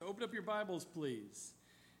Open up your Bibles, please,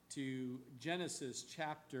 to Genesis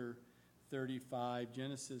chapter 35.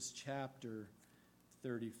 Genesis chapter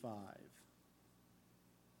 35.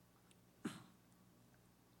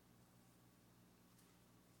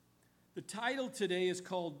 The title today is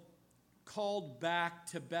Called Back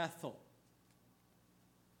to Bethel.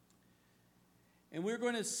 And we're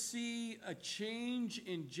going to see a change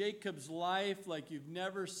in Jacob's life like you've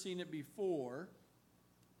never seen it before.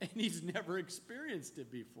 And he's never experienced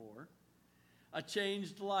it before. A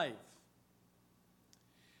changed life.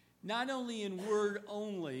 Not only in word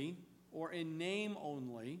only or in name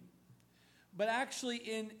only, but actually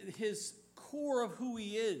in his core of who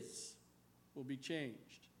he is will be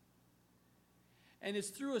changed. And it's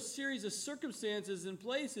through a series of circumstances and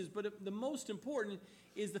places, but the most important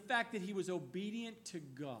is the fact that he was obedient to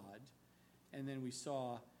God. And then we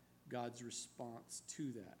saw God's response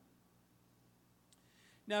to that.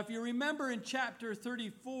 Now, if you remember in chapter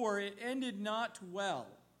 34, it ended not well.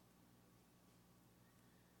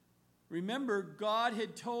 Remember, God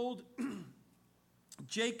had told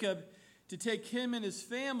Jacob to take him and his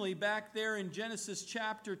family back there in Genesis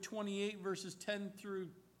chapter 28, verses 10 through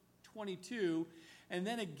 22. And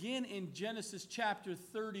then again in Genesis chapter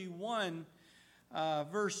 31,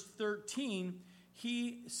 verse 13,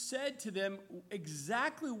 he said to them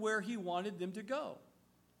exactly where he wanted them to go.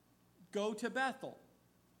 Go to Bethel.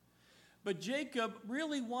 But Jacob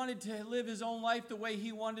really wanted to live his own life the way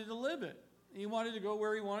he wanted to live it. He wanted to go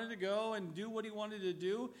where he wanted to go and do what he wanted to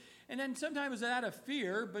do. And then sometimes it was out of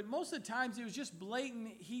fear, but most of the times it was just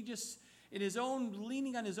blatant. He just, in his own,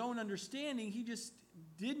 leaning on his own understanding, he just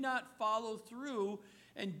did not follow through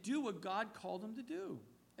and do what God called him to do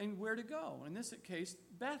and where to go. In this case,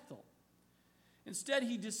 Bethel. Instead,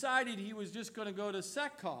 he decided he was just going to go to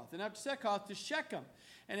Succoth, and after Succoth to Shechem.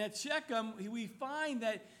 And at Shechem, we find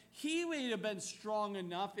that he may have been strong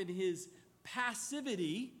enough in his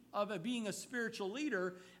passivity of being a spiritual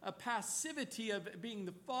leader, a passivity of being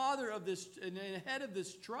the father of this and head of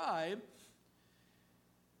this tribe.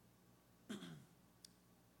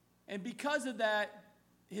 And because of that,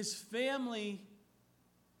 his family,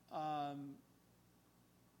 and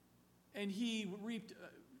he reaped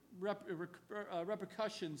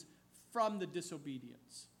repercussions from the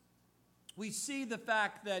disobedience. We see the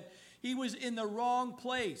fact that he was in the wrong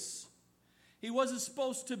place. He wasn't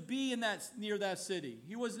supposed to be near that city.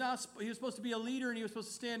 He was supposed to be a leader, and he was supposed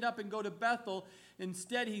to stand up and go to Bethel.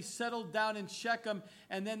 Instead, he settled down in Shechem,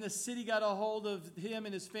 and then the city got a hold of him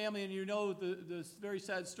and his family. And you know the very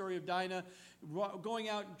sad story of Dinah going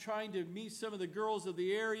out and trying to meet some of the girls of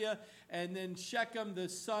the area. And then Shechem, the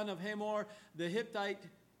son of Hamor, the Hittite,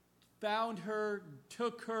 found her,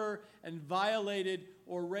 took her, and violated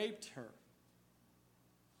or raped her.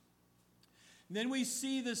 Then we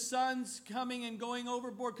see the sons coming and going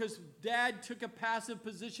overboard because dad took a passive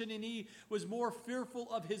position and he was more fearful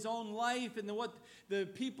of his own life and what the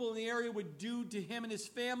people in the area would do to him and his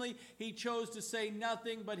family. He chose to say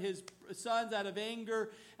nothing, but his sons, out of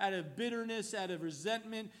anger, out of bitterness, out of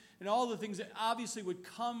resentment, and all the things that obviously would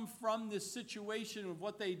come from this situation of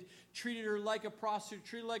what they treated her like a prostitute,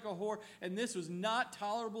 treated like a whore. And this was not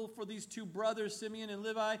tolerable for these two brothers, Simeon and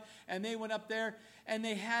Levi. And they went up there and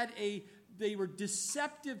they were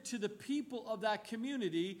deceptive to the people of that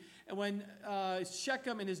community. And when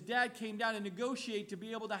Shechem and his dad came down and negotiate to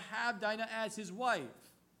be able to have Dinah as his wife.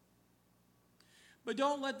 But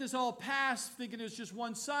don't let this all pass thinking it's just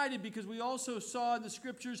one-sided, because we also saw in the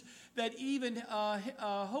scriptures that even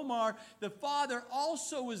Homar, the father,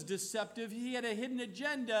 also was deceptive. He had a hidden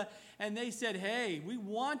agenda, and they said, hey, we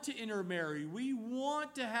want to intermarry. We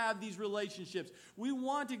want to have these relationships. We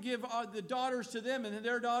want to give the daughters to them and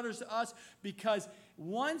their daughters to us, because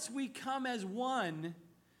once we come as one,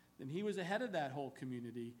 then he was ahead of that whole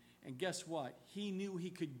community. And guess what? He knew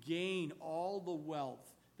he could gain all the wealth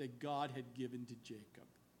that God had given to Jacob.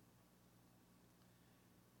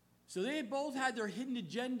 So they both had their hidden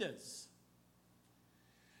agendas.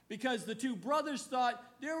 Because the two brothers thought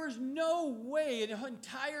there was no way an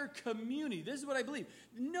entire community, this is what I believe,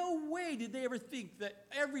 no way did they ever think that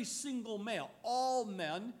every single male, all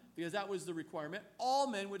men, because that was the requirement, all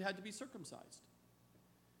men would have to be circumcised.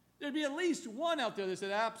 There'd be at least one out there that said,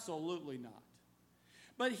 absolutely not.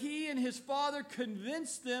 But he and his father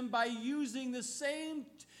convinced them by using the same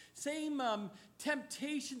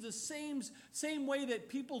temptations, the same way that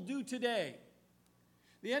people do today.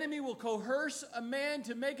 The enemy will coerce a man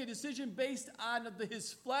to make a decision based on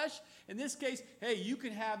his flesh. In this case, hey, you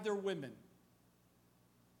can have their women.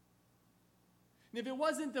 And if it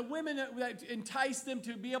wasn't the women that enticed them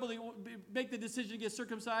to be able to make the decision to get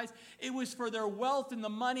circumcised, it was for their wealth and the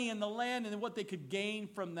money and the land and what they could gain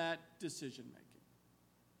from that decision making.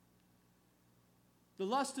 The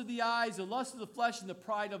lust of the eyes, the lust of the flesh, and the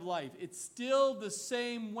pride of life. It's still the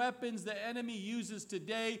same weapons the enemy uses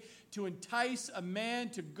today to entice a man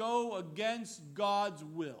to go against God's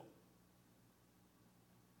will.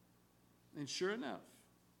 And sure enough,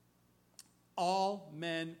 all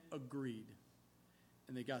men agreed.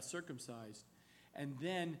 And they got circumcised. And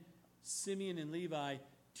then Simeon and Levi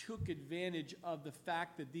took advantage of the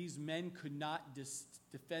fact that these men could not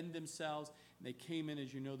defend themselves. And they came in,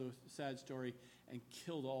 as you know the sad story, and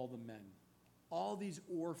killed all the men. All these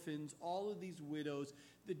orphans, all of these widows,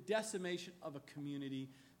 the decimation of a community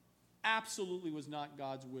absolutely was not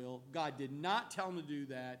God's will. God did not tell them to do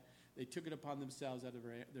that. They took it upon themselves out of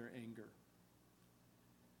their anger.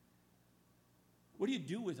 What do you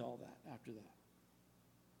do with all that after that?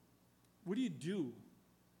 What do you do?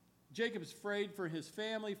 Jacob's afraid for his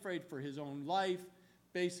family, afraid for his own life,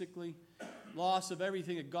 basically. Loss of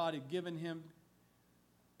everything that God had given him.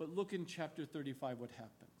 But look in chapter 35 what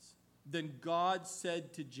happens. Then God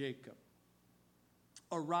said to Jacob,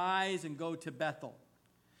 "Arise and go to Bethel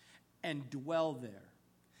and dwell there,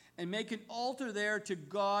 and make an altar there to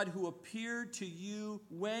God who appeared to you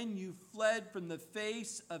when you fled from the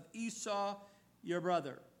face of Esau, your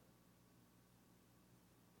brother."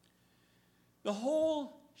 The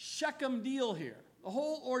whole Shechem deal here, the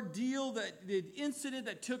whole ordeal, the incident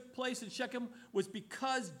that took place in Shechem was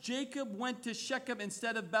because Jacob went to Shechem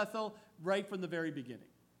instead of Bethel right from the very beginning.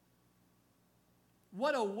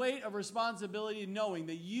 What a weight of responsibility knowing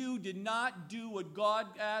that you did not do what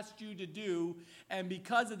God asked you to do, and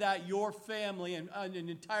because of that, your family and an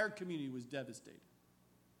entire community was devastated.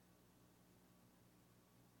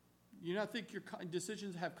 You not think your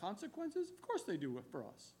decisions have consequences? Of course they do for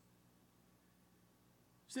us.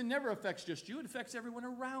 Sin never affects just you, it affects everyone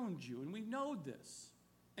around you, and we know this.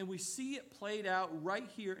 And we see it played out right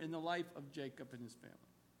here in the life of Jacob and his family.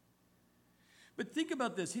 But think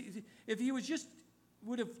about this. If he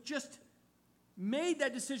would have just made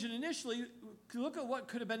that decision initially, look at what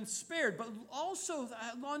could have been spared. But also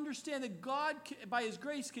understand that God, by his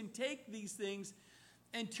grace, can take these things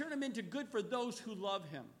and turn them into good for those who love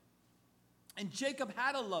him. And Jacob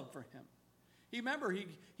had a love for him. Remember,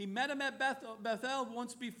 he met him at Bethel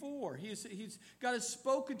once before. God has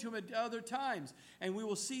spoken to him at other times. And we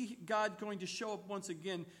will see God going to show up once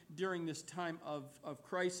again during this time of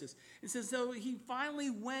crisis. It says, so he finally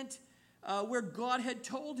went where God had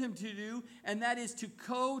told him to do, and that is to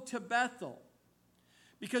go to Bethel.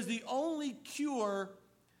 Because the only cure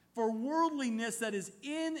for worldliness that is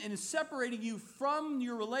in and is separating you from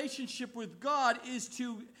your relationship with God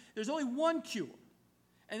there's only one cure.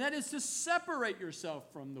 And that is to separate yourself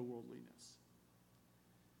from the worldliness.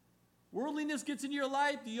 Worldliness gets into your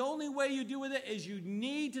life. The only way you deal with it is you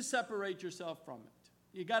need to separate yourself from it.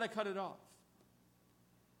 You got to cut it off.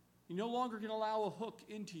 You no longer can allow a hook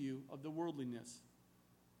into you of the worldliness.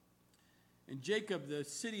 And Jacob, the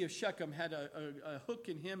city of Shechem, had a hook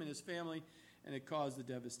in him and his family, and it caused the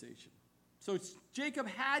devastation. So Jacob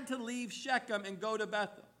had to leave Shechem and go to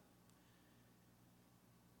Bethel.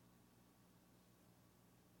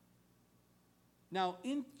 Now,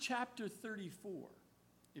 in chapter 34,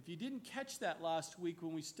 if you didn't catch that last week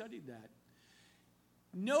when we studied that,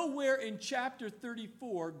 nowhere in chapter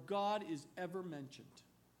 34 God is ever mentioned.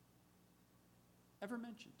 Ever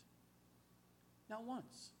mentioned. Not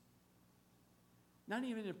once. Not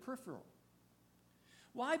even in peripheral.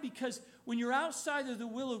 Why? Because when you're outside of the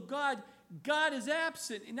will of God, God is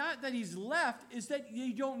absent. Not that he's left, is that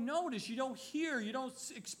you don't notice, you don't hear, you don't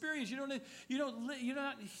experience, you're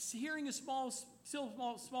not hearing a small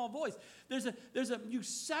voice. You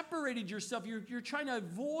separated yourself. You're trying to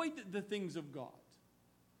avoid the things of God.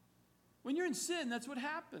 When you're in sin, that's what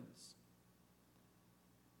happens.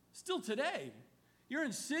 Still today, you're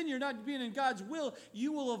in sin, you're not being in God's will,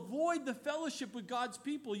 you will avoid the fellowship with God's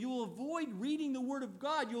people. You will avoid reading the Word of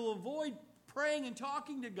God. You will avoid praying and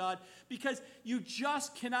talking to God because you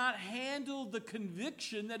just cannot handle the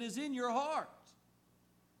conviction that is in your heart.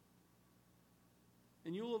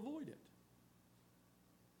 And you'll avoid it.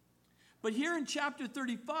 But here in chapter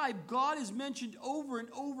 35, God is mentioned over and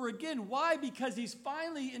over again. Why? Because he's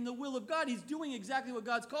finally in the will of God. He's doing exactly what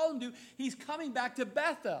God's called him to do. He's coming back to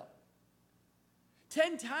Bethel.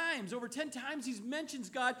 10 times, over 10 times he mentions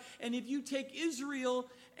God. And if you take Israel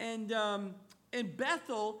and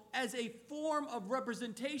Bethel as a form of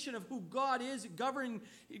representation of who God is, governing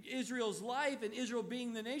Israel's life and Israel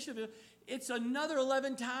being the nation of it, it's another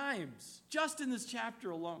 11 times just in this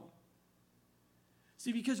chapter alone.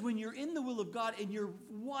 See, because when you're in the will of God and you're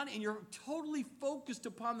totally focused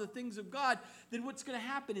upon the things of God, then what's going to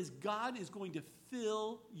happen is God is going to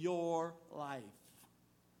fill your life.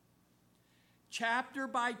 Chapter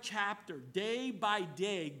by chapter, day by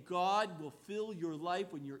day, God will fill your life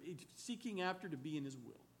when you're seeking after to be in His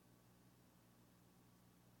will.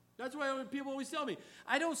 That's why people always tell me,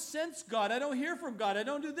 I don't sense God, I don't hear from God, I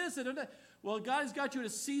don't do this, I don't do that. Well, God has got you in a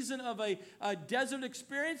season of a desert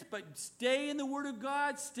experience, but stay in the Word of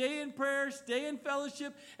God, stay in prayer, stay in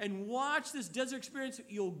fellowship, and watch this desert experience.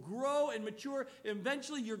 You'll grow and mature.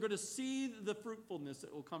 Eventually, you're going to see the fruitfulness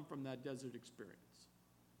that will come from that desert experience.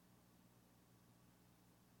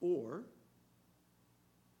 Or,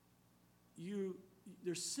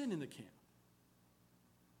 there's sin in the camp.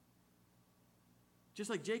 Just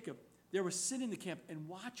like Jacob, there was sin in the camp, and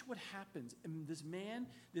watch what happens. And this man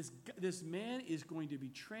is going to be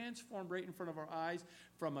transformed right in front of our eyes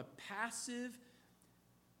from a passive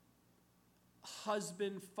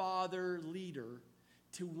husband, father, leader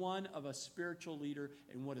to one of a spiritual leader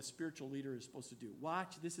and what a spiritual leader is supposed to do.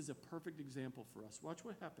 Watch, this is a perfect example for us. Watch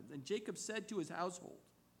what happens. And Jacob said to his household,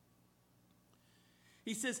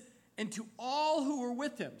 he says, and to all who were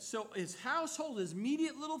with him. So his household, his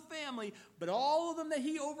immediate little family, but all of them that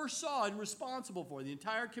he oversaw and responsible for, the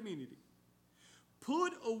entire community.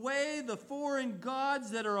 Put away the foreign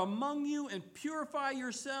gods that are among you and purify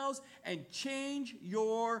yourselves and change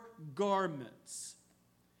your garments.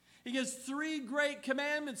 He gives 3 great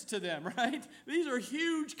commandments to them, right? These are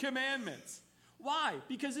huge commandments. Why?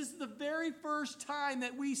 Because this is the very first time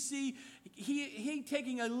that we see he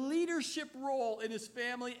taking a leadership role in his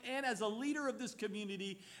family and as a leader of this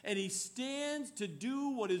community, and he stands to do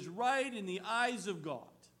what is right in the eyes of God.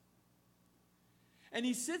 And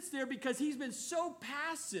he sits there because he's been so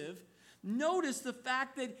passive. Notice the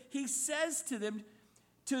fact that he says to them,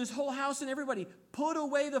 to his whole house and everybody, put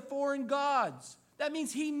away the foreign gods. That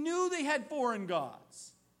means he knew they had foreign gods.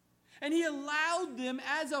 And he allowed them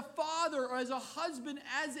as a father or as a husband,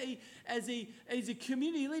 as a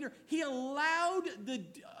community leader. He allowed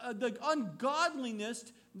the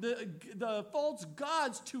ungodliness, the false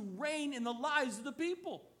gods to reign in the lives of the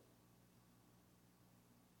people.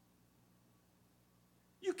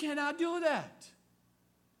 You cannot do that.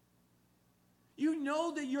 You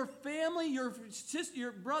know that your family, your sister,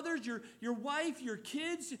 your brothers, your wife, your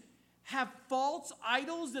kids have false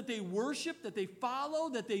idols that they worship, that they follow,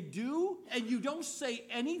 that they do, and you don't say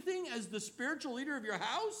anything as the spiritual leader of your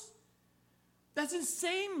house? That's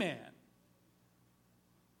insane, man.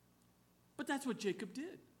 But that's what Jacob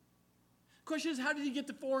did. The question is, how did he get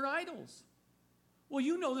the foreign idols? Well,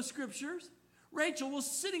 you know the scriptures. Rachel was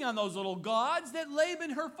sitting on those little gods that Laban,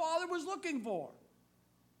 her father, was looking for.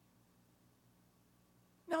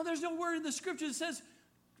 Now, there's no word in the scripture that says,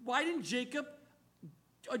 why didn't Jacob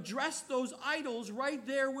address those idols right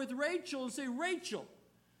there with Rachel and say, Rachel,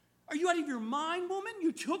 are you out of your mind, woman?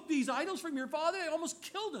 You took these idols from your father. They almost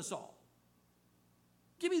killed us all.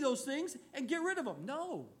 Give me those things and get rid of them.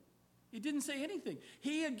 No, he didn't say anything.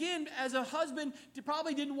 He, again, as a husband,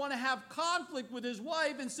 probably didn't want to have conflict with his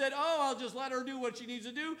wife and said, oh, I'll just let her do what she needs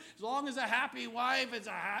to do. As long as a happy wife is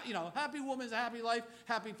happy woman is a happy life,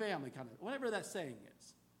 happy family, kind of, whatever that saying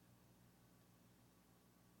is.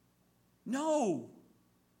 No.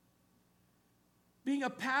 Being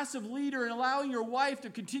a passive leader and allowing your wife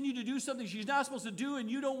to continue to do something she's not supposed to do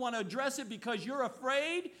and you don't want to address it because you're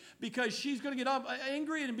afraid, because she's going to get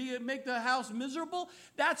angry and make the house miserable,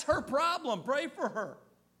 that's her problem. Pray for her.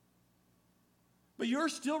 But you're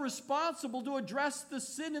still responsible to address the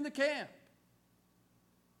sin in the camp.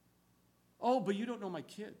 Oh, but you don't know my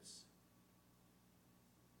kids.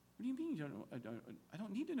 What do you mean you don't know? I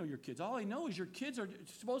don't need to know your kids. All I know is your kids are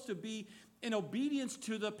supposed to be in obedience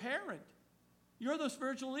to the parent. You're the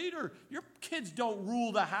spiritual leader. Your kids don't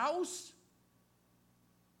rule the house.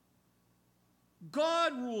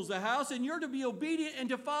 God rules the house, and you're to be obedient and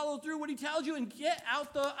to follow through what he tells you and get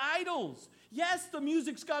out the idols. Yes, the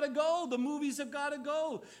music's got to go. The movies have got to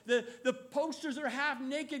go. The posters are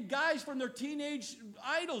half-naked guys from their teenage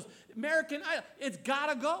idols. American Idol. It's got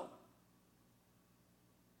to go.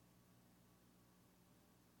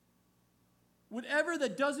 Whatever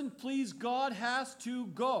that doesn't please God has to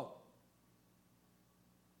go.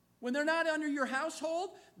 When they're not under your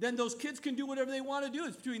household, then those kids can do whatever they want to do.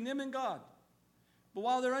 It's between them and God. But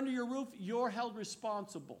while they're under your roof, you're held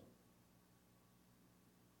responsible.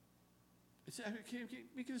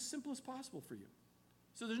 Make it as simple as possible for you.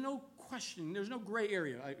 So there's no question. There's no gray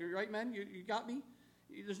area. Right, man? You got me?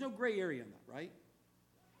 There's no gray area in that, right?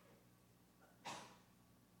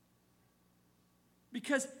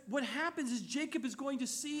 Because what happens is Jacob is going to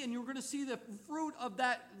see, and you're going to see the fruit of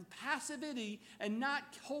that passivity and not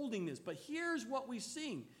holding this. But here's what we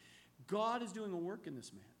see. God is doing a work in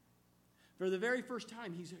this man. For the very first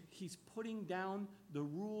time, he's putting down the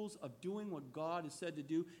rules of doing what God has said to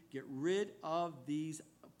do. Get rid of these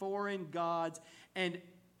foreign gods and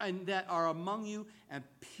that are among you, and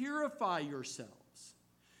purify yourselves.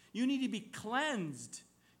 You need to be cleansed.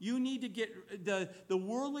 You need to get, the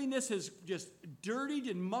worldliness has just dirtied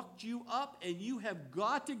and mucked you up, and you have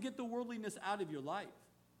got to get the worldliness out of your life.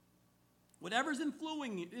 Whatever's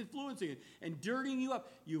influencing it and dirtying you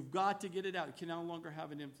up, you've got to get it out. It can no longer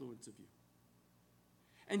have an influence of you.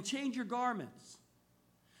 And change your garments.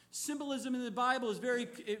 Symbolism in the Bible is very,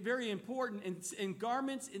 very important. And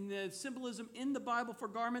garments, in the symbolism in the Bible for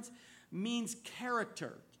garments, means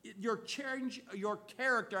character. Your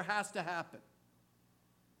character has to happen.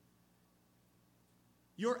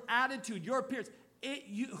 Your attitude, your appearance,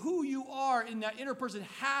 who you are in that inner person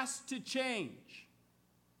has to change.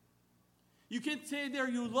 You can't say there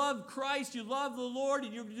you love Christ, you love the Lord,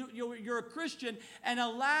 and you're a Christian, and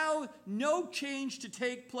allow no change to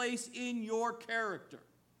take place in your character.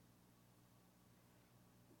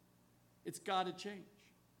 It's got to change.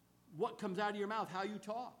 What comes out of your mouth, how you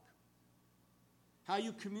talk, how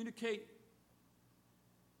you communicate,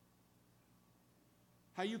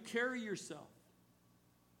 how you carry yourself.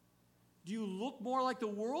 Do you look more like the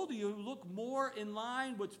world? Do you look more in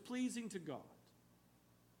line what's pleasing to God?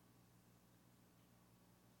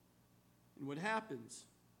 And what happens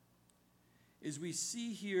is we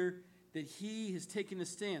see here that he has taken a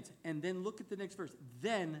stance. And then look at the next verse.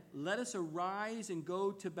 Then let us arise and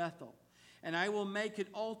go to Bethel. And I will make an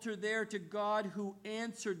altar there to God who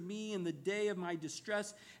answered me in the day of my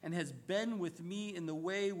distress and has been with me in the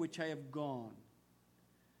way which I have gone.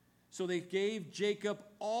 So they gave Jacob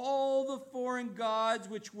all the foreign gods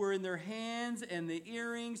which were in their hands and the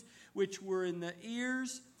earrings which were in the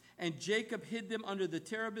ears. And Jacob hid them under the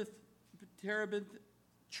terebinth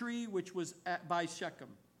tree which was by Shechem.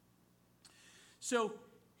 So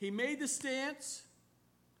he made the stance,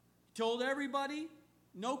 told everybody,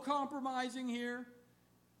 no compromising here.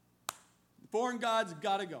 The foreign gods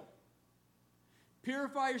got to go.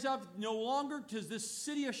 Purify yourself. No longer does this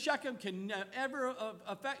city of Shechem can ever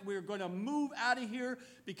affect. We're going to move out of here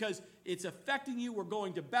because it's affecting you. We're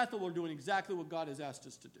going to Bethel. We're doing exactly what God has asked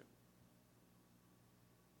us to do.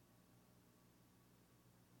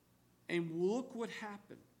 And look what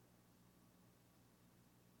happened.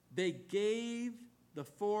 They gave the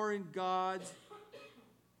foreign gods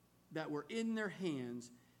that were in their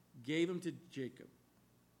hands, gave them to Jacob.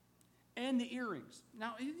 And the earrings.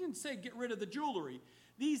 Now, he didn't say get rid of the jewelry.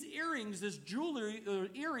 These earrings,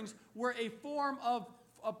 earrings were a form of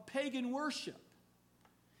pagan worship.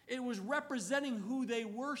 It was representing who they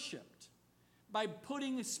worshiped by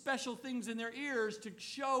putting special things in their ears to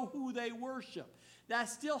show who they worship. That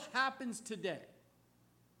still happens today.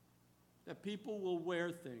 That people will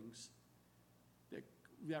wear things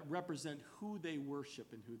that represent who they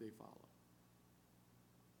worship and who they follow.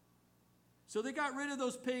 So they got rid of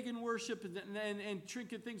those pagan worship and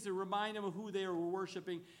trinket things to remind them of who they were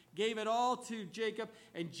worshiping, gave it all to Jacob,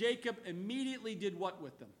 and Jacob immediately did what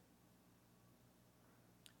with them?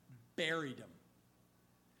 Buried them.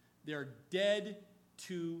 They're dead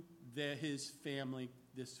to his family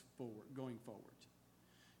going forward.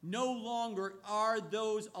 No longer are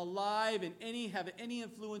those alive and have any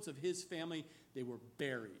influence of his family. They were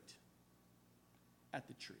buried at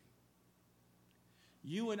the tree.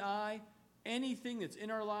 You and I, anything that's in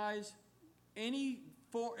our lives, any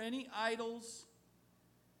idols,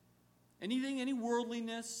 any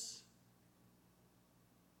worldliness,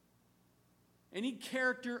 any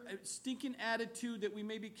character, stinking attitude that we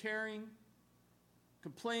may be carrying,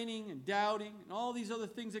 complaining and doubting, and all these other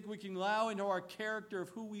things that we can allow into our character of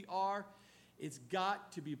who we are, it's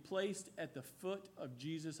got to be placed at the foot of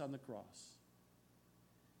Jesus on the cross.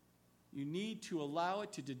 You need to allow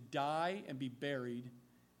it to die and be buried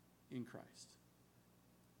in Christ.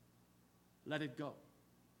 Let it go.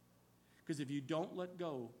 Because if you don't let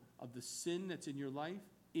go of the sin that's in your life,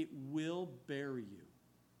 it will bury you.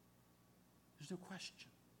 There's no question.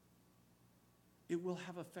 It will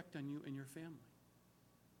have effect on you and your family.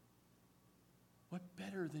 What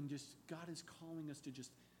better than just God is calling us to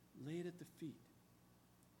just lay it at the feet?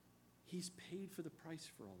 He's paid for the price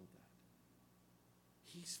for all of that.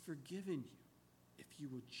 He's forgiven you if you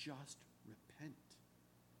will just repent.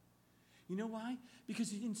 You know why?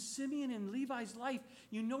 Because in Simeon and Levi's life,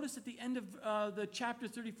 you notice at the end of the chapter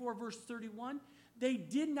 34, verse 31, they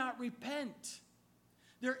did not repent.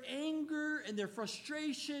 Their anger and their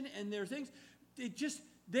frustration and their things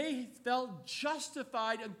they felt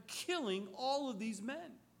justified in killing all of these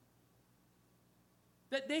men.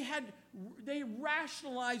 That they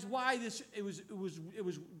rationalized why it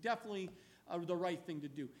was definitely the right thing to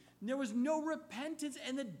do. And there was no repentance,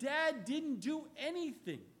 and the dad didn't do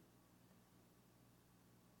anything.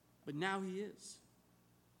 But now he is.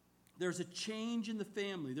 There's a change in the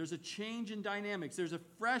family. There's a change in dynamics. There's a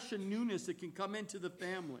fresh and newness that can come into the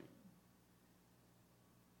family.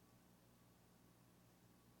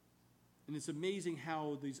 And it's amazing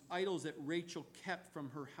how these idols that Rachel kept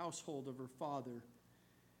from her household of her father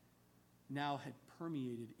now had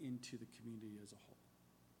permeated into the community as a whole.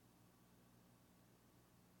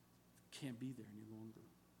 Can't be there any longer.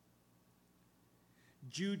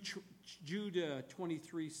 Jude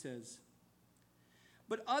 23 says,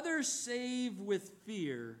 "But others save with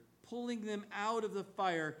fear, pulling them out of the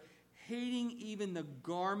fire, hating even the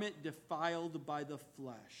garment defiled by the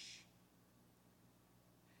flesh."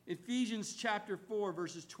 Ephesians chapter 4,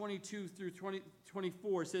 verses 22 through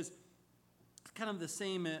 24 says, kind of the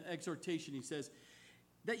same exhortation. He says,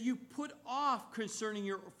 "That you put off concerning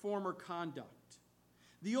your former conduct,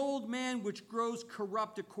 the old man which grows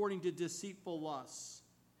corrupt according to deceitful lusts,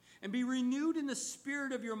 and be renewed in the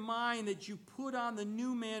spirit of your mind, that you put on the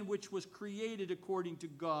new man which was created according to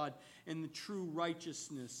God in the true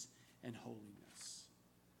righteousness and holiness."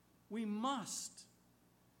 We must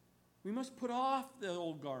put off the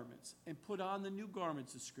old garments and put on the new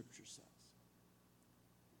garments, the Scripture says.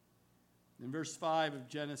 In verse 5 of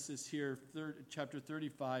Genesis here, chapter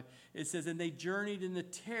 35, it says, "And they journeyed, and the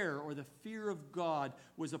terror or the fear of God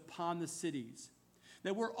was upon the cities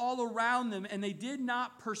that were all around them, and they did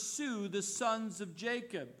not pursue the sons of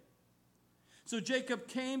Jacob. So Jacob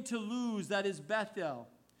came to Luz, that is Bethel,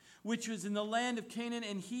 which was in the land of Canaan,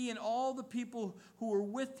 and he and all the people who were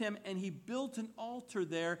with him, and he built an altar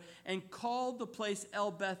there and called the place El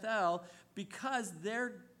Bethel, because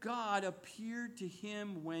their God appeared to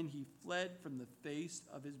him when he fled from the face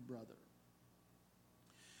of his brother."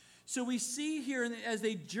 So we see here, as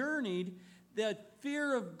they journeyed, that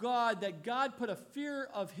fear of God, that God put a fear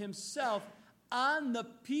of himself on the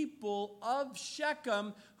people of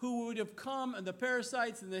Shechem, who would have come, and the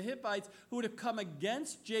Perizzites and the Hittites, who would have come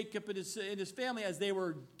against Jacob and his family as they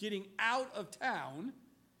were getting out of town.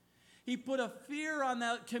 He put a fear on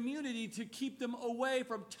that community to keep them away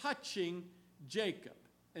from touching Jacob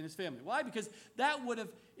and his family. Why? Because that would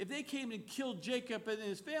have, if they came and killed Jacob and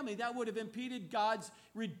his family, that would have impeded God's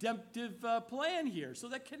redemptive plan here. So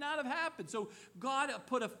that cannot have happened. So God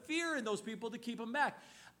put a fear in those people to keep them back.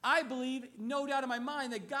 I believe, no doubt in my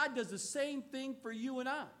mind, that God does the same thing for you and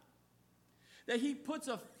I. That he puts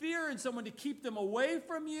a fear in someone to keep them away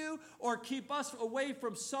from you or keep us away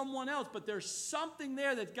from someone else. But there's something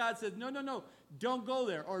there that God says, no, don't go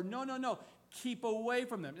there. Or no, keep away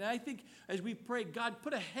from them. And I think as we pray, God,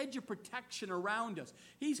 put a hedge of protection around us.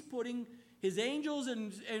 He's putting his angels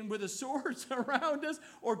and with the swords around us,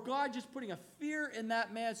 or God just putting a fear in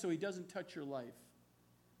that man so he doesn't touch your life.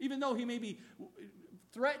 Even though he may be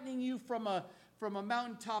threatening you from a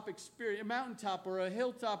mountaintop experience, a mountaintop or a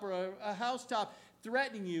hilltop or a housetop,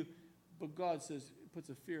 threatening you, but God says, puts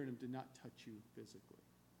a fear in him to not touch you physically.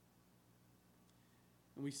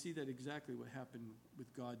 And we see that exactly what happened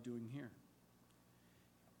with God doing here.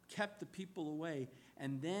 Kept the people away,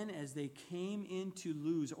 and then as they came into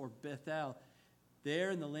Luz or Bethel,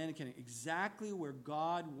 there in the land of Canaan, exactly where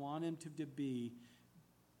God wanted him to be,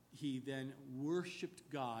 he then worshiped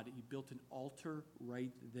God. He built an altar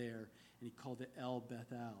right there, and he called it El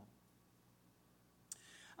Bethel.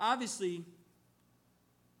 Obviously,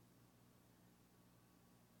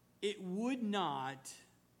 it would not,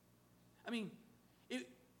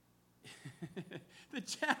 the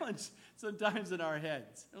challenge sometimes in our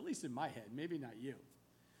heads, at least in my head, maybe not you.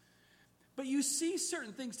 But you see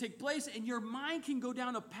certain things take place, and your mind can go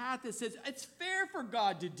down a path that says, it's fair for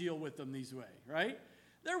God to deal with them this way, right?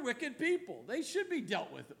 They're wicked people. They should be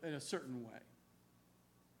dealt with in a certain way.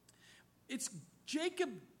 It's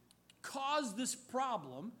Jacob caused this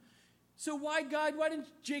problem. So why didn't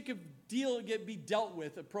Jacob be dealt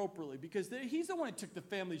with appropriately? Because he's the one who took the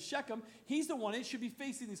family to Shechem. He's the one that should be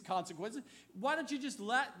facing these consequences. Why don't you just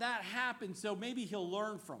let that happen so maybe he'll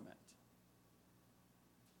learn from it?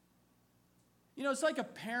 You know, it's like a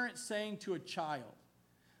parent saying to a child,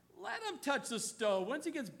 let him touch the stove. Once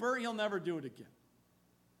he gets burnt, he'll never do it again.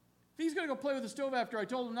 If he's going to go play with the stove after I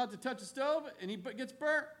told him not to touch the stove and he gets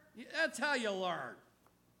burnt, that's how you learn.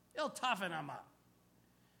 It'll toughen him up.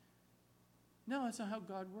 No, that's not how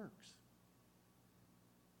God works.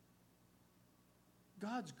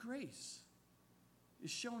 God's grace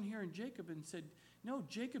is shown here in Jacob and said, no,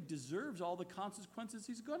 Jacob deserves all the consequences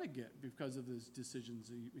he's going to get because of his decisions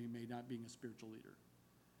he made not being a spiritual leader.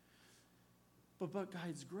 But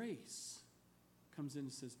God's grace comes in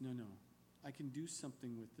and says, no, I can do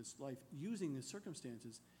something with this life using the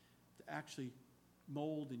circumstances to actually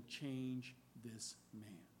mold and change this man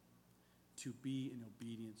to be in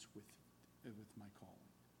obedience with my calling.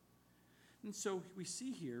 And so we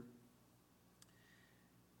see here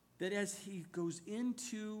that as he goes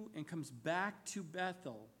into and comes back to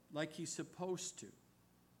Bethel like he's supposed to,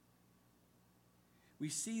 we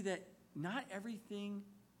see that not everything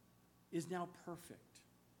is now perfect.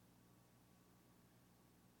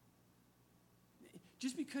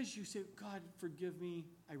 Just because you say, God, forgive me,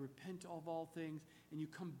 I repent of all things, and you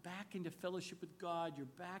come back into fellowship with God, you're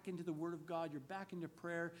back into the Word of God, you're back into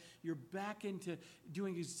prayer, you're back into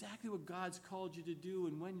doing exactly what God's called you to do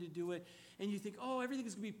and when to do it, and you think, oh, everything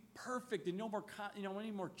is going to be perfect and no more, any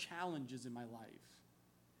more challenges in my life.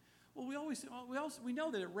 Well, we know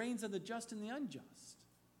that it rains on the just and the unjust.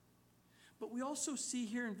 But we also see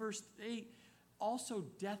here in verse 8, also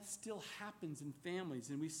death still happens in families,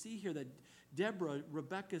 and we see here that Deborah,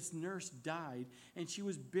 Rebekah's nurse, died, and she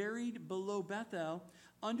was buried below Bethel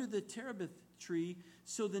under the terebinth tree,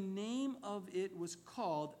 so the name of it was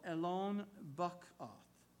called Elon Buckoth.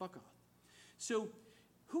 So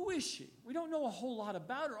who is she? We don't know a whole lot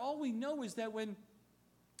about her. All we know is that when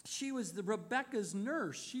she was Rebekah's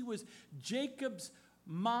nurse, she was Jacob's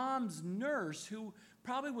mom's nurse, who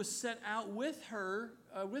probably was sent out with her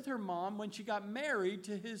mom when she got married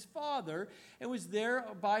to his father, and was there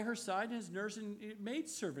by her side as nurse and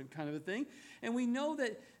maidservant kind of a thing. And we know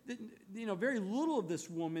that very little of this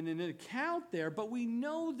woman in an account there, but we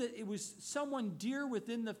know that it was someone dear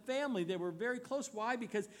within the family. They were very close. Why?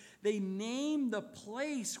 Because they named the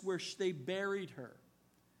place where they buried her.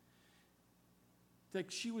 Like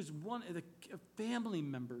she was one of the family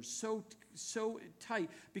members, so tight,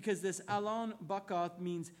 because this Elon Buckoth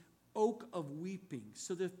means oak of weeping.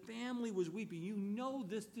 So the family was weeping. You know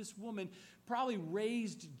this woman probably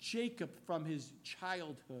raised Jacob from his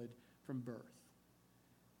childhood, from birth.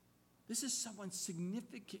 This is someone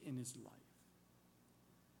significant in his life.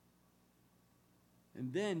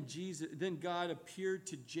 And then God appeared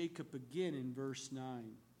to Jacob again in verse 9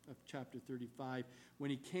 of chapter 35, when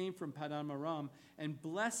he came from Paddan Aram and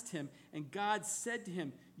blessed him. And God said to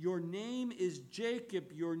him, your name is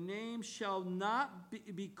Jacob. Your name shall not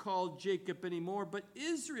be called Jacob anymore, but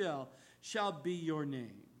Israel shall be your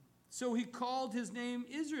name. So he called his name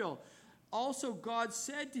Israel. Also God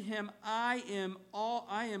said to him, I am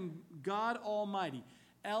God Almighty,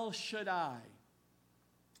 El Shaddai.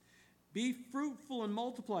 Be fruitful and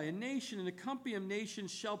multiply. A nation and a company of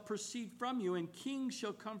nations shall proceed from you, and kings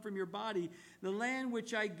shall come from your body. The land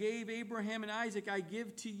which I gave Abraham and Isaac, I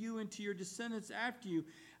give to you and to your descendants after you.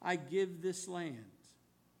 I give this land.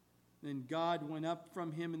 Then God went up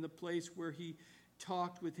from him in the place where he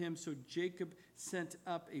talked with him. So Jacob set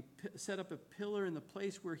up a pillar in the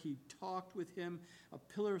place where he talked with him, a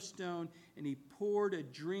pillar of stone, and he poured a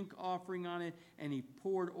drink offering on it, and he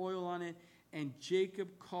poured oil on it. And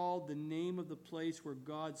Jacob called the name of the place where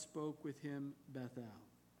God spoke with him Bethel.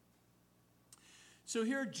 So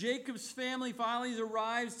here Jacob's family finally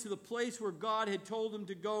arrives to the place where God had told him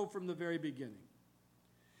to go from the very beginning.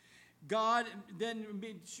 God then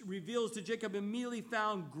reveals to Jacob, immediately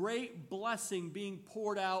found great blessing being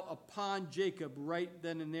poured out upon Jacob right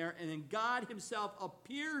then and there. And then God himself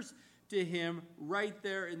appears to him right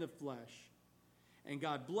there in the flesh. And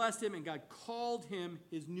God blessed him, and God called him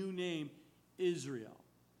his new name, Israel,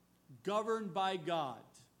 governed by God.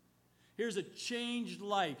 Here's a changed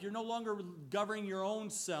life. You're no longer governing your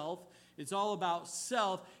own self. It's all about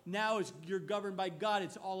self. Now you're governed by God.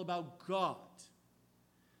 It's all about God.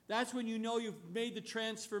 That's when you know you've made the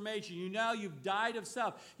transformation. You've died of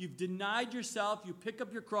self. You've denied yourself. You pick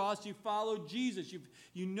up your cross. You follow Jesus.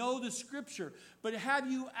 You know the scripture. But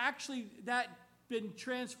have you actually been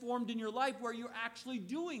transformed in your life where you're actually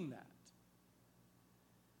doing that?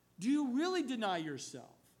 Do you really deny yourself?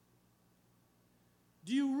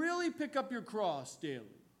 Do you really pick up your cross daily?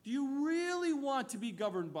 Do you really want to be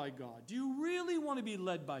governed by God? Do you really want to be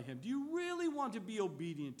led by him? Do you really want to be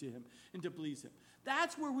obedient to him and to please him?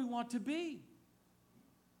 That's where we want to be.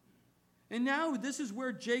 And now this is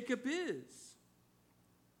where Jacob is.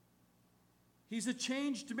 He's a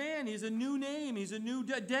changed man. He's a new name. He's a new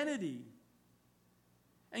identity.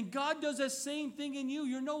 And God does that same thing in you.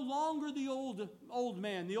 You're no longer the old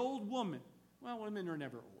man, the old woman. Well, women are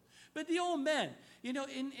never old. But the old men,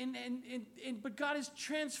 but God has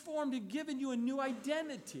transformed and given you a new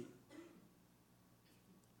identity.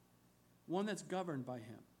 one that's governed by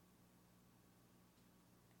him.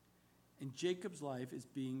 And Jacob's life is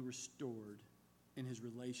being restored in his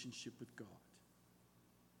relationship with God.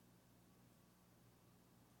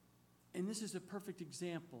 And this is a perfect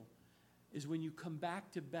example, is when you come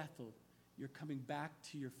back to Bethel, you're coming back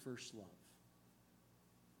to your first love.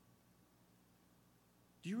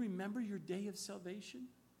 Do you remember your day of salvation?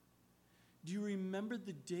 Do you remember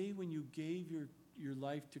the day when you gave your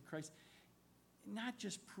life to Christ? Not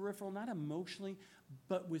just peripheral, not emotionally,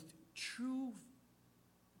 but with true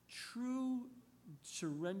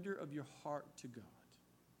surrender of your heart to God.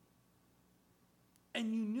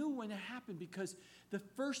 And you knew when it happened, because the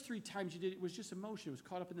first 3 times you did it was just emotion. It was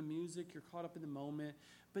caught up in the music. You're caught up in the moment.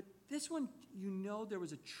 But this one, you know there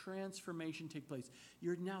was a transformation take place.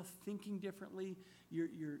 You're now thinking differently. You're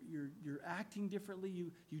acting differently.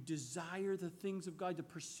 You desire the things of God. You're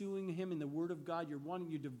pursuing Him in the Word of God. You're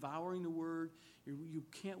devouring the Word. You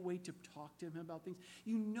can't wait to talk to Him about things.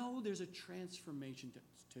 You know there's a transformation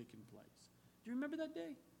that's taken place. Do you remember that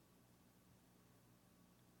day?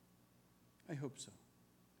 I hope so.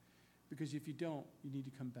 Because if you don't, you need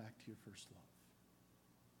to come back to your first love.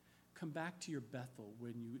 Come back to your Bethel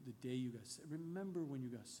the day you got saved. Remember when you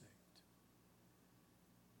got saved.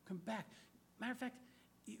 Come back. Matter of fact,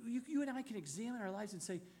 you and I can examine our lives and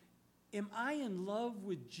say, am I in love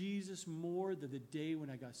with Jesus more than the day when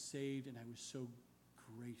I got saved and I was so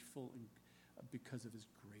grateful because of His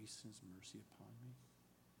grace and His mercy upon me?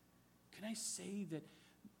 Can I say that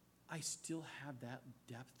I still have that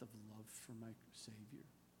depth of love for my Savior?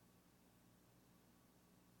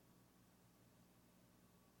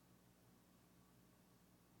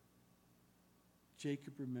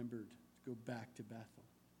 Jacob remembered to go back to Bethel,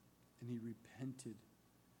 and he repented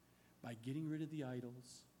by getting rid of the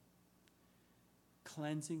idols,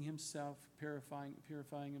 cleansing himself,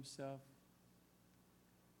 purifying himself.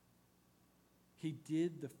 He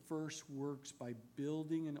did the first works by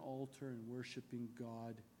building an altar and worshiping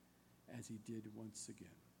God as he did once again.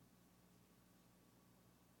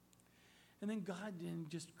 And then God then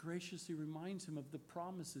just graciously reminds him of the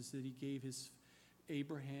promises that He gave his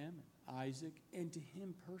Abraham, Isaac, and to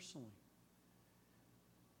him personally.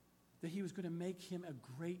 That He was going to make him a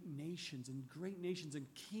great nations and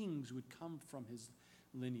kings would come from his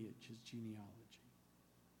lineage, his genealogy.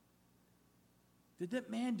 Did that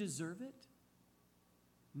man deserve it?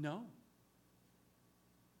 No.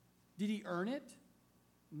 Did he earn it?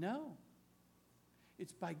 No.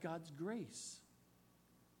 It's by God's grace.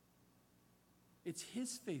 It's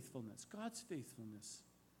His faithfulness, God's faithfulness,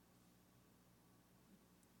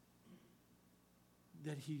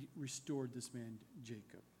 that He restored this man,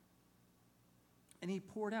 Jacob. And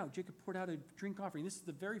Jacob poured out a drink offering. This is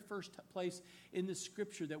the very first place in the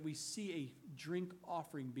scripture that we see a drink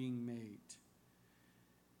offering being made.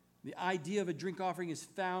 The idea of a drink offering is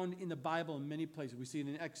found in the Bible in many places. We see it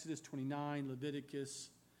in Exodus 29, Leviticus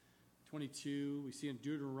 22. We see it in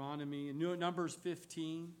Deuteronomy, in Numbers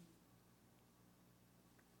 15.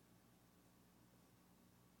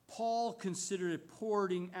 Paul considered a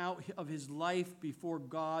pouring out of his life before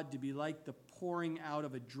God to be like the pouring out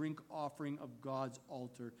of a drink offering of God's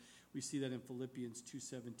altar. We see that in Philippians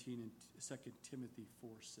 2:17 and 2 Timothy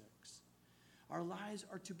 4:6. Our lives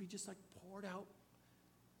are to be just like poured out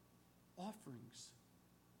offerings.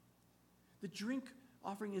 The drink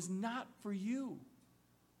offering is not for you.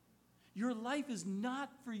 Your life is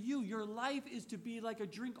not for you. Your life is to be like a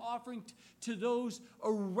drink offering to those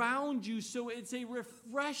around you, so it's a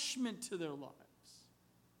refreshment to their lives.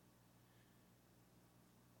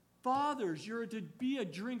 Fathers, you're to be a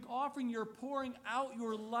drink offering. You're pouring out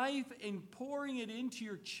your life and pouring it into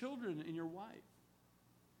your children and your wife.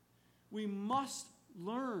 We must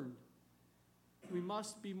learn. We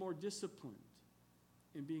must be more disciplined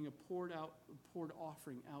in being a poured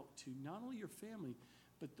offering out to not only your family,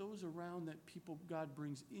 but those around that people God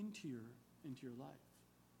brings into your life.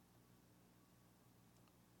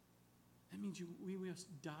 That means we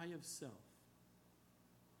must die of self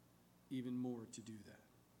even more to do that.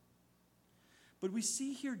 But we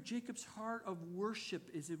see here Jacob's heart of worship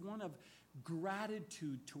is one of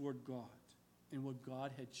gratitude toward God and what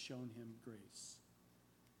God had shown him grace.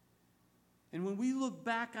 And when we look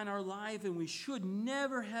back on our life, and we should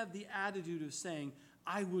never have the attitude of saying,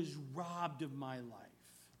 I was robbed of my life.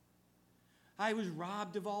 I was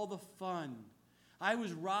robbed of all the fun. I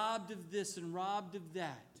was robbed of this and robbed of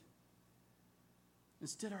that.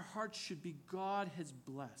 Instead, our hearts should be, God has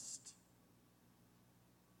blessed.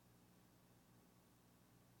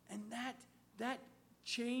 And that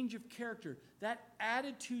change of character, that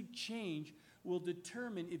attitude change will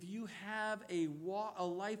determine if you have a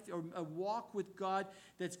life or a walk with God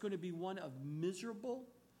that's going to be one of miserable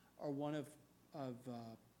or one of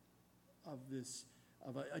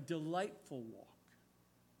a delightful walk.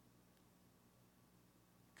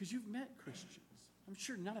 Because you've met Christians. I'm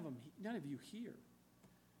sure none of you here,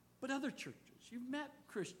 but other churches. You've met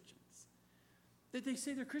Christians that they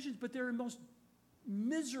say they're Christians, but they're the most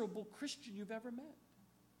miserable Christian you've ever met.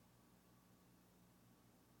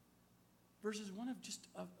 Versus one of just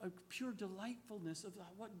a pure delightfulness of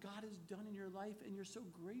what God has done in your life, and you're so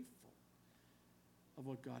grateful of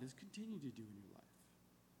what God has continued to do in your life.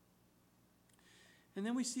 And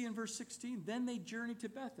then we see in verse 16, then they journeyed to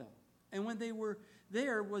Bethel. And when they were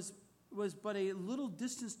there was but a little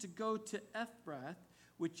distance to go to Ephrath,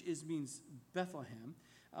 which means Bethlehem.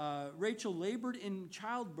 Rachel labored in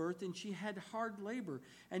childbirth, and she had hard labor.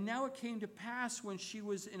 And now it came to pass when she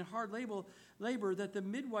was in hard labor that the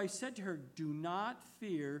midwife said to her, do not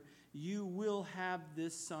fear, you will have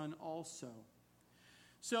this son also.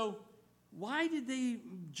 So why did they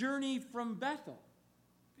journey from Bethel?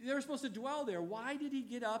 They were supposed to dwell there. Why did he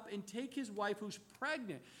get up and take his wife who's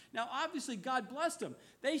pregnant? Now, obviously, God blessed them.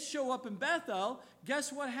 They show up in Bethel.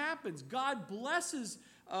 Guess what happens? God blesses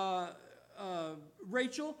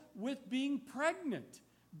Rachel with being pregnant.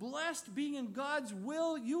 Blessed being in God's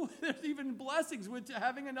will. There's even blessings with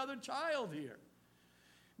having another child here.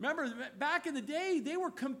 Remember, back in the day, they were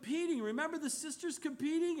competing. Remember the sisters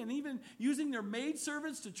competing and even using their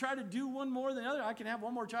maidservants to try to do one more than the other? I can have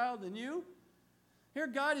one more child than you. Here,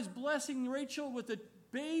 God is blessing Rachel with a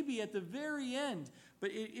baby at the very end.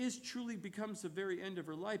 But it truly becomes the very end of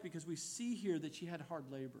her life, because we see here that she had hard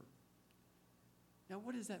labor. Now,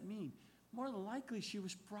 what does that mean? More than likely, she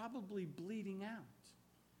was probably bleeding out.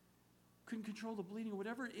 Couldn't control the bleeding, or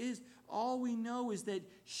whatever it is. All we know is that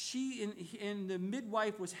she and the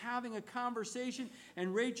midwife was having a conversation,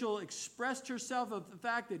 and Rachel expressed herself of the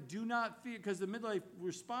fact that do not fear, because the midwife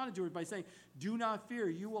responded to her by saying, do not fear,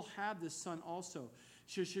 you will have this son also.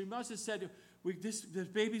 She must have said, this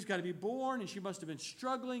baby's got to be born, and she must have been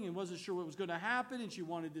struggling and wasn't sure what was going to happen, and she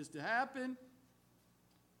wanted this to happen.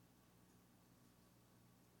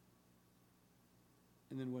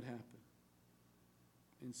 And then what happened?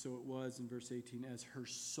 And so it was in verse 18, as her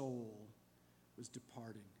soul was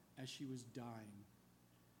departing, as she was dying.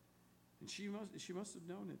 And she must have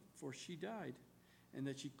known it, for she died. And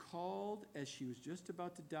that she called, as she was just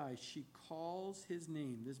about to die, she calls his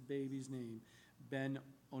name, this baby's name,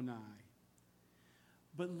 Ben-Oni.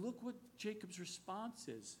 But look what Jacob's response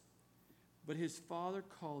is. But his father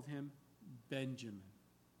called him Benjamin.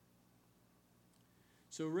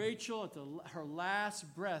 So Rachel, at her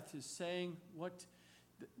last breath, is saying, "What?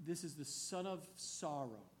 This is the son of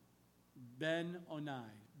sorrow, Ben-Oni,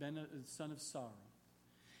 the son of sorrow."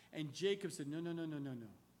 And Jacob said, No.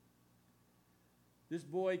 This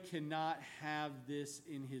boy cannot have this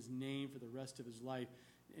in his name for the rest of his life,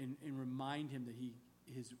 and remind him that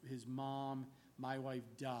his mom, my wife,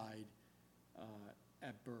 died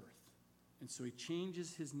at birth. And so he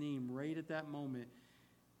changes his name right at that moment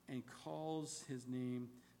and calls his name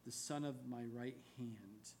the son of my right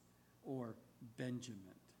hand, or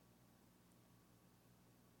Benjamin.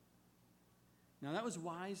 Now that was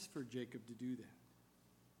wise for Jacob to do that.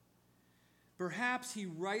 Perhaps he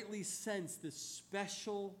rightly sensed the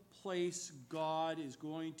special place God is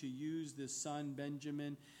going to use this son,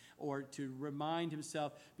 Benjamin, or to remind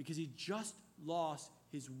himself, because he just lost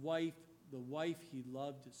his wife, the wife he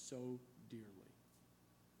loved so dearly.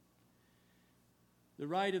 The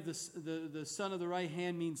right of the son of the right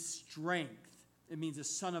hand means strength. It means a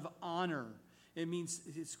son of honor. It means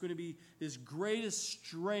it's going to be his greatest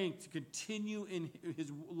strength to continue in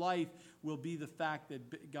his life will be the fact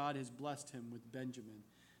that God has blessed him with Benjamin,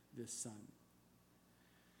 this son.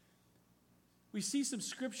 We see some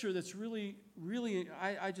scripture that's really, really,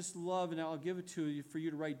 I just love, and I'll give it to you for you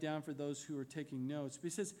to write down for those who are taking notes.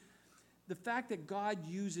 It says the fact that God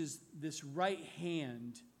uses this right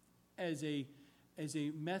hand as a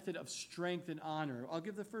method of strength and honor. I'll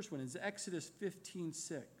give the first one. It's Exodus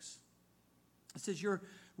 15:6. It says, your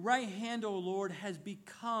right hand, O Lord, has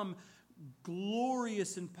become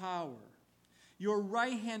glorious in power. Your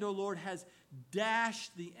right hand, O Lord, has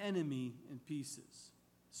dashed the enemy in pieces.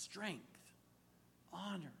 Strength,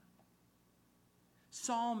 honor.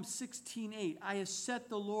 Psalm 16:8, I have set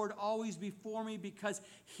the Lord always before me, because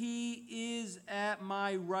he is at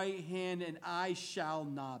my right hand, and I shall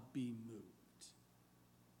not be moved.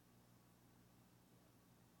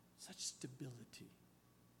 Such stability.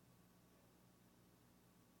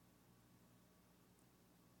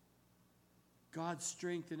 God's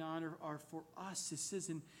strength and honor are for us. It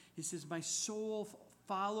says, my soul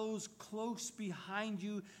follows close behind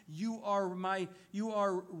you.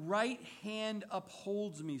 Your right hand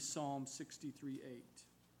upholds me, Psalm 63:8.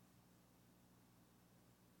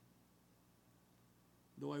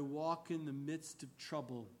 Though I walk in the midst of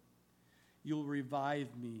trouble, you'll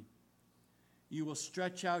revive me. You will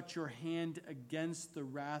stretch out your hand against the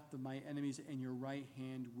wrath of my enemies, and your right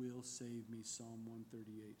hand will save me, Psalm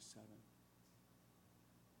 138:7.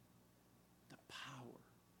 The power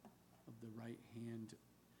of the right hand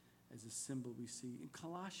as a symbol we see in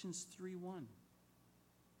Colossians 3:1.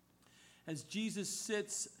 As Jesus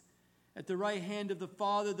sits at the right hand of the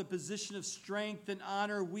Father, the position of strength and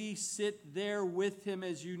honor, we sit there with him,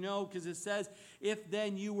 as you know, because it says, if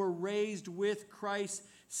then you were raised with Christ,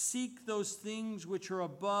 seek those things which are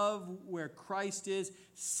above where Christ is,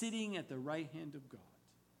 sitting at the right hand of God.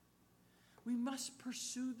 We must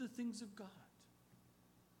pursue the things of God.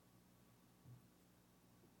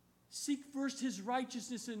 Seek first his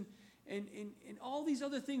righteousness, and all these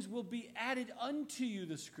other things will be added unto you,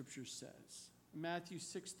 the scripture says. Matthew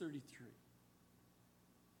 6:33.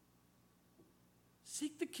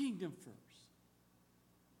 Seek the kingdom first,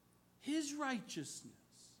 his righteousness,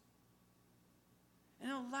 and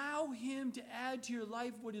allow him to add to your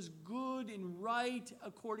life what is good and right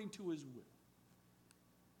according to his will.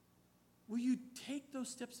 Will you take those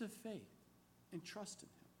steps of faith and trust in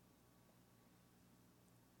him?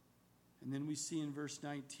 And then we see in verse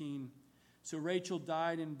 19, so Rachel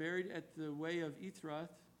died and buried at the way of Ephrath,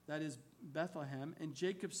 that is Bethlehem, and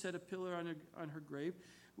Jacob set a pillar on her grave,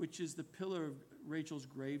 which is the pillar of Rachel's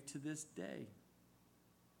grave to this day.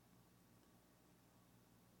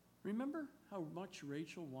 Remember how much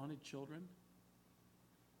Rachel wanted children?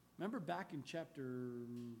 Remember back in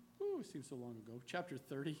it seems so long ago, chapter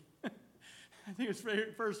 30? I think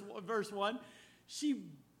it was verse 1. She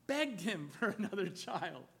begged him for another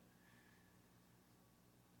child.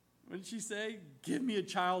 What did she say? Give me a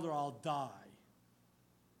child or I'll die.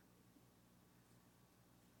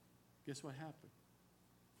 Guess what happened?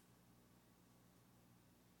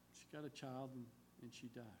 She got a child and she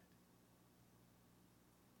died.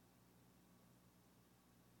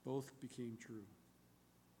 Both became true.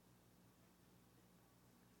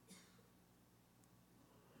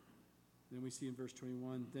 Then we see in verse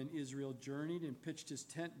 21, then Israel journeyed and pitched his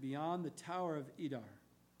tent beyond the tower of Edar.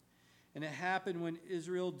 And it happened when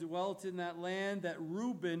Israel dwelt in that land that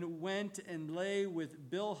Reuben went and lay with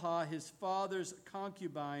Bilhah, his father's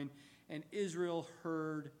concubine, and Israel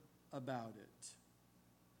heard about it.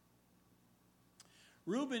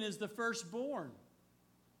 Reuben is the firstborn.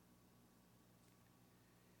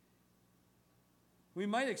 We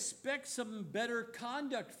might expect some better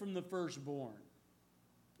conduct from the firstborn.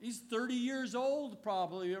 He's 30 years old,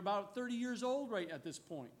 probably, about 30 years old right at this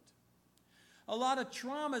point. A lot of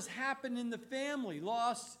traumas happened in the family.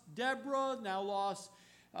 Lost Deborah, now lost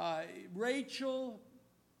Rachel.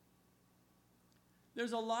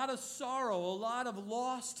 There's a lot of sorrow, a lot of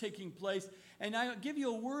loss taking place. And I give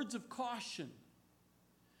you words of caution.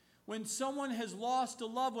 When someone has lost a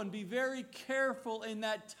loved one, be very careful in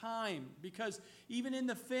that time. Because even in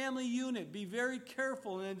the family unit, be very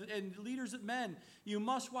careful. And leaders of men, you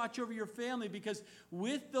must watch over your family. Because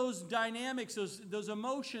with those dynamics, those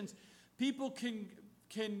emotions, people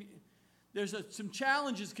some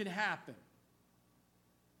challenges can happen.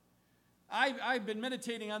 I've been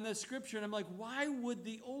meditating on this scripture, and I'm like, why would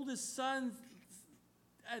the oldest son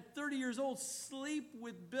at 30 years old sleep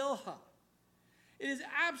with Bilhah? It is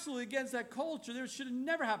absolutely against that culture. There should have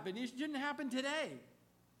never happened. It shouldn't happen today.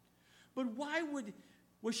 But why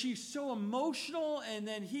was she so emotional, and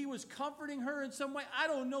then he was comforting her in some way? I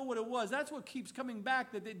don't know what it was. That's what keeps coming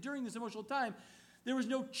back, that during this emotional time, there was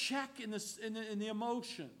no check in the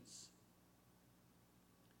emotions.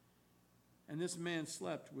 And this man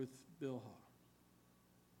slept with Bilhah.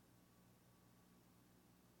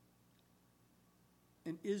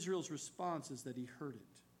 And Israel's response is that he heard it.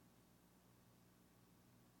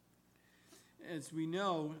 As we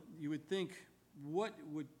know, you would think,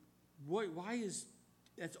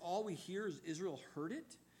 that's all we hear is Israel heard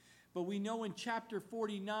it? But we know in chapter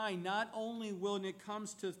 49, not only when it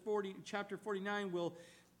comes to chapter 49,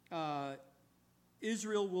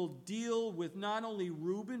 Israel will deal with not only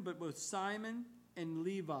Reuben, but with Simon and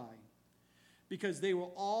Levi, because they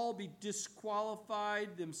will all be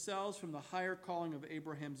disqualified themselves from the higher calling of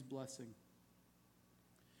Abraham's blessing.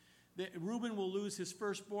 Reuben will lose his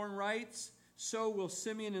firstborn rights, so will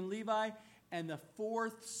Simeon and Levi, and the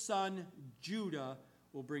fourth son, Judah,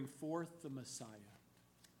 will bring forth the Messiah,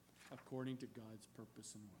 according to God's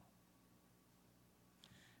purpose and will.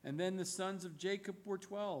 And then the sons of Jacob were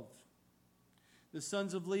 12. The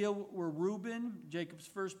sons of Leah were Reuben, Jacob's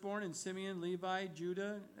firstborn, and Simeon, Levi,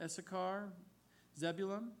 Judah, Issachar,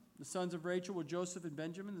 Zebulun. The sons of Rachel were Joseph and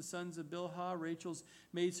Benjamin. The sons of Bilhah, Rachel's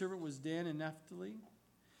maidservant, was Dan and Naphtali.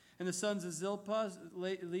 And the sons of Zilpah,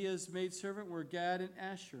 Leah's maidservant, were Gad and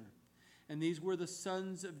Asher. And these were the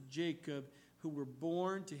sons of Jacob who were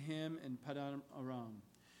born to him in Paddan Aram.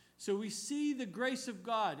 So we see the grace of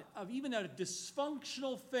God of even a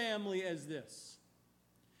dysfunctional family as this.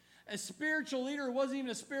 A spiritual leader who wasn't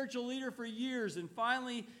even a spiritual leader for years, and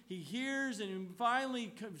finally he hears and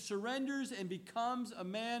finally surrenders and becomes a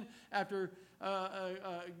man after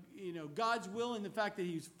God's will, and the fact that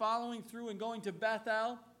he's following through and going to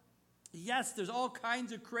Bethel. Yes, there's all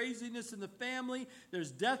kinds of craziness in the family.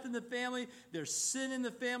 There's death in the family. There's sin in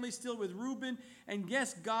the family still with Reuben. And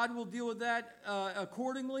yes, God will deal with that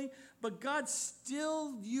accordingly. But God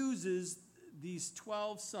still uses these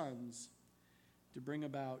 12 sons to bring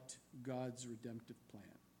about God's redemptive plan.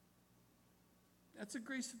 That's the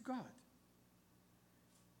grace of God.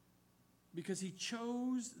 Because he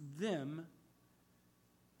chose them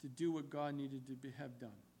to do what God needed to have done.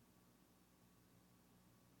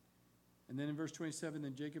 And then in verse 27,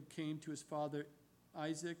 then Jacob came to his father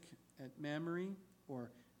Isaac at Mamre,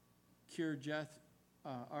 or Kirjath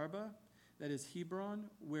Arba, that is Hebron,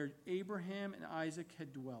 where Abraham and Isaac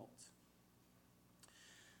had dwelt.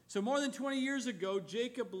 So more than 20 years ago,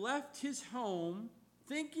 Jacob left his home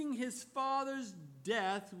thinking his father's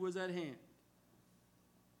death was at hand.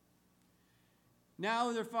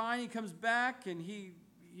 Now they're fine. He comes back, and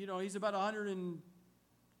he's about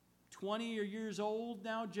 120 years old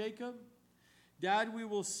now, Jacob. Dad, we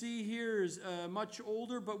will see here, is much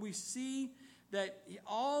older, but we see that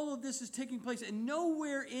all of this is taking place, and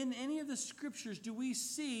nowhere in any of the scriptures do we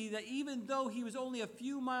see that even though he was only a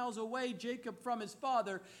few miles away, Jacob, from his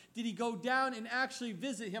father, did he go down and actually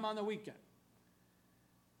visit him on the weekend.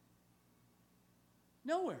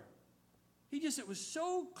 Nowhere. It was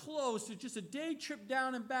so close, it's just a day trip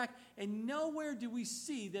down and back, and nowhere do we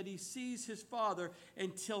see that he sees his father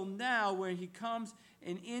until now, where he comes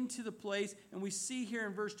and into the place. And we see here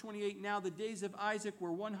in verse 28, now the days of Isaac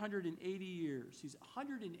were 180 years. He's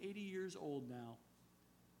 180 years old now.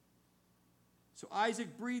 So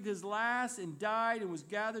Isaac breathed his last and died and was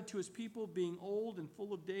gathered to his people, being old and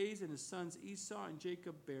full of days, and his sons Esau and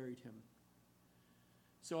Jacob buried him.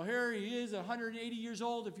 So here he is, 180 years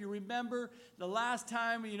old. If you remember, the last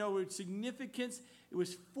time, with significance, it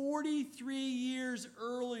was 43 years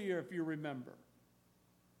earlier, if you remember.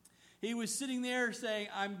 He was sitting there saying,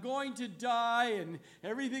 I'm going to die, and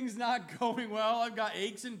everything's not going well. I've got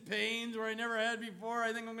aches and pains where I never had before.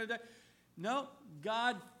 I think I'm going to die. No,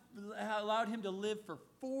 God allowed him to live for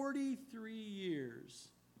 43 years.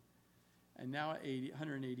 And now at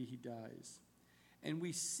 180, he dies. And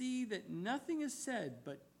we see that nothing is said,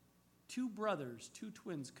 but two brothers, two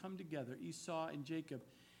twins, come together, Esau and Jacob,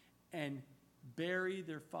 and bury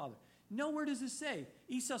their father. Nowhere does it say.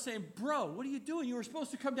 Esau saying, bro, what are you doing? You were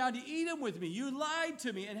supposed to come down to Edom with me. You lied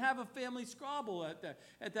to me, and have a family squabble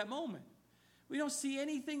at that moment. We don't see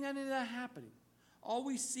anything of that happening. All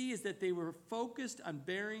we see is that they were focused on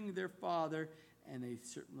burying their father, and they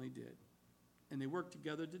certainly did. And they worked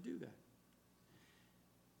together to do that.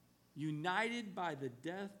 United by the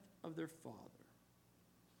death of their father.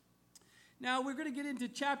 Now, we're going to get into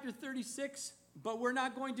chapter 36, but we're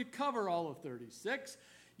not going to cover all of 36.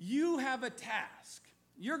 You have a task.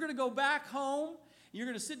 You're going to go back home. You're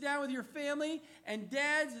going to sit down with your family, and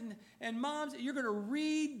dads and moms, you're going to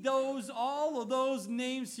read all of those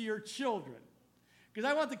names to your children. Because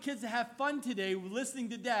I want the kids to have fun today listening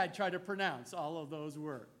to Dad try to pronounce all of those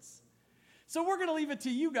words. So we're going to leave it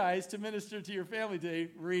to you guys to minister to your family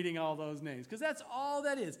today, reading all those names. Because that's all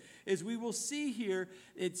that is we will see here,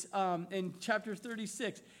 it's in chapter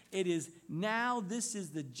 36, it is now this is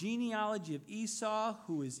the genealogy of Esau,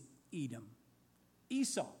 who is Edom.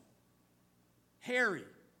 Esau, Harry,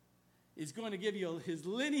 is going to give you his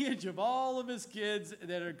lineage of all of his kids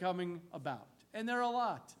that are coming about. And there are a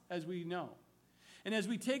lot, as we know. And as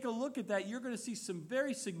we take a look at that, you're going to see some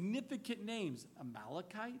very significant names.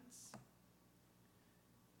 Amalekites,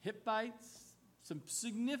 Hittites, some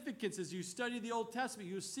significance as you study the Old Testament.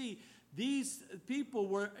 You'll see these people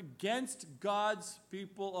were against God's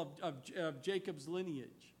people of Jacob's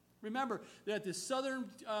lineage. Remember that the southern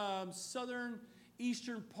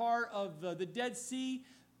eastern part of the Dead Sea,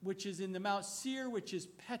 which is in the Mount Seir, which is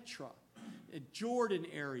Petra, a Jordan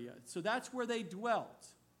area. So that's where they dwelt.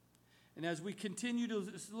 And as we continue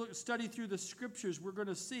to study through the scriptures, we're going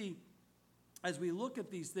to see, as we look at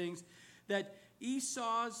these things, that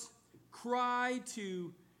Esau's cry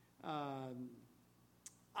to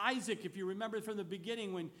Isaac, if you remember from the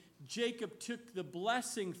beginning when Jacob took the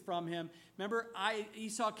blessing from him. Remember,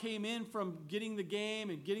 Esau came in from getting the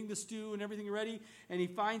game and getting the stew and everything ready, and he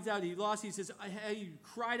finds out he lost. He says, he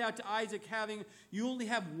cried out to Isaac, you only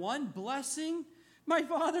have one blessing? My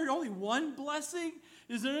father, only one blessing?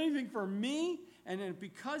 Is there anything for me? And then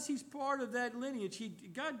because he's part of that lineage,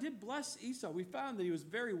 God did bless Esau. We found that he was a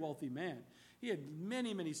very wealthy man. He had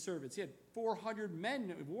many, many servants. He had 400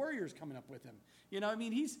 men, warriors coming up with him.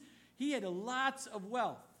 He had lots of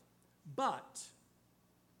wealth. But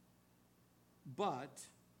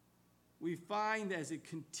we find as it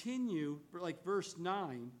continue, like verse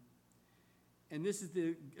 9, and this is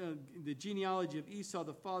the genealogy of Esau,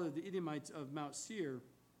 the father of the Edomites of Mount Seir,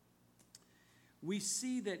 we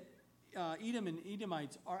see that Edom and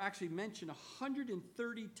Edomites are actually mentioned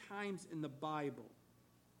 130 times in the Bible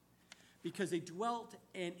because they dwelt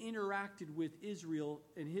and interacted with Israel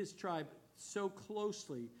and his tribe so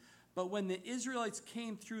closely. But when the Israelites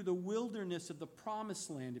came through the wilderness of the promised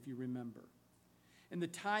land, if you remember, in the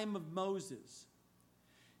time of Moses,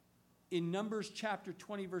 in Numbers chapter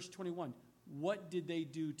 20, verse 21, what did they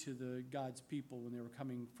do to God's people when they were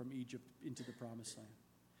coming from Egypt into the promised land?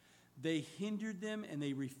 They hindered them and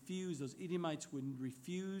they refused. Those Edomites would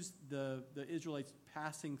refuse the Israelites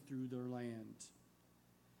passing through their land.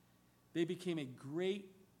 They became a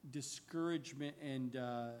great discouragement and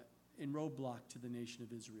roadblock to the nation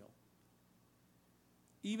of Israel.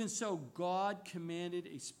 Even so, God commanded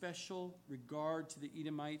a special regard to the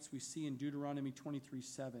Edomites. We see in Deuteronomy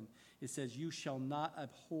 23:7. It says, you shall not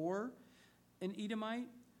abhor an Edomite,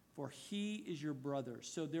 for he is your brother.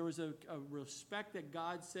 So there was a respect that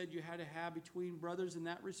God said you had to have between brothers in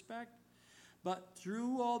that respect. But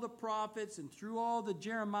through all the prophets and through all the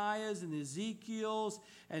Jeremiahs and the Ezekiels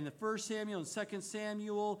and the 1 Samuel and 2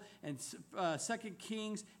 Samuel and 2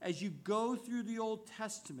 Kings, as you go through the Old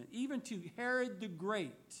Testament, even to Herod the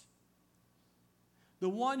Great, the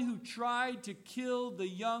one who tried to kill the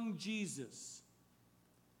young Jesus,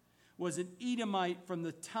 was an Edomite. From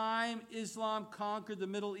the time Islam conquered the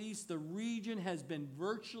Middle East, the region has been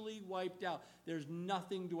virtually wiped out. There's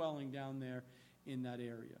nothing dwelling down there in that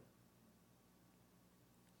area.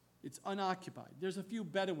 It's unoccupied. There's a few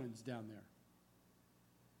Bedouins down there.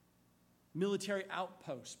 Military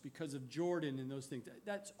outposts because of Jordan and those things.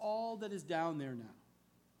 That's all that is down there now.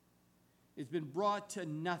 It's been brought to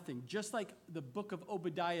nothing, just like the book of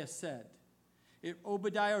Obadiah said.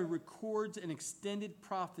 Obadiah records an extended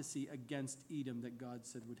prophecy against Edom that God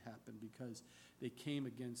said would happen because they came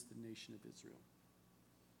against the nation of Israel.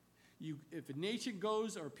 If a nation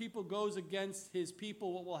goes or people goes against his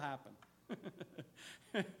people, what will happen?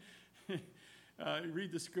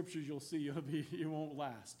 Read the scriptures, you'll see you won't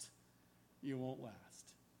last. You won't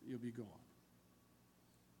last. You'll be gone.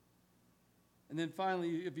 And then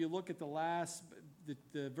finally, if you look at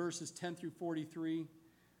the verses 10 through 43,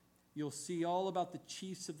 you'll see all about the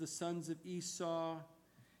chiefs of the sons of Esau.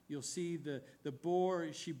 You'll see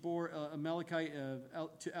she bore Amalekite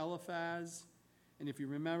to Eliphaz. And if you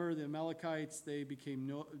remember, the Amalekites, they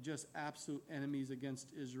became just absolute enemies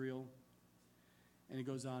against Israel. And it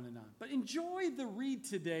goes on and on. But enjoy the read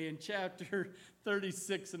today in chapter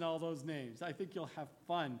 36 and all those names. I think you'll have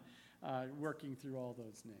fun working through all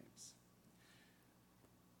those names.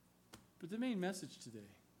 But the main message today,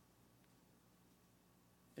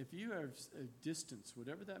 if you are a distance,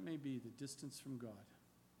 whatever that may be, the distance from God,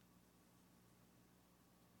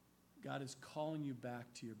 God is calling you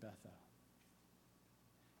back to your Bethel.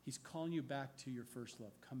 He's calling you back to your first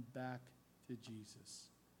love. Come back to Jesus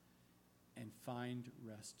and find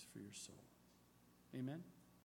rest for your soul. Amen?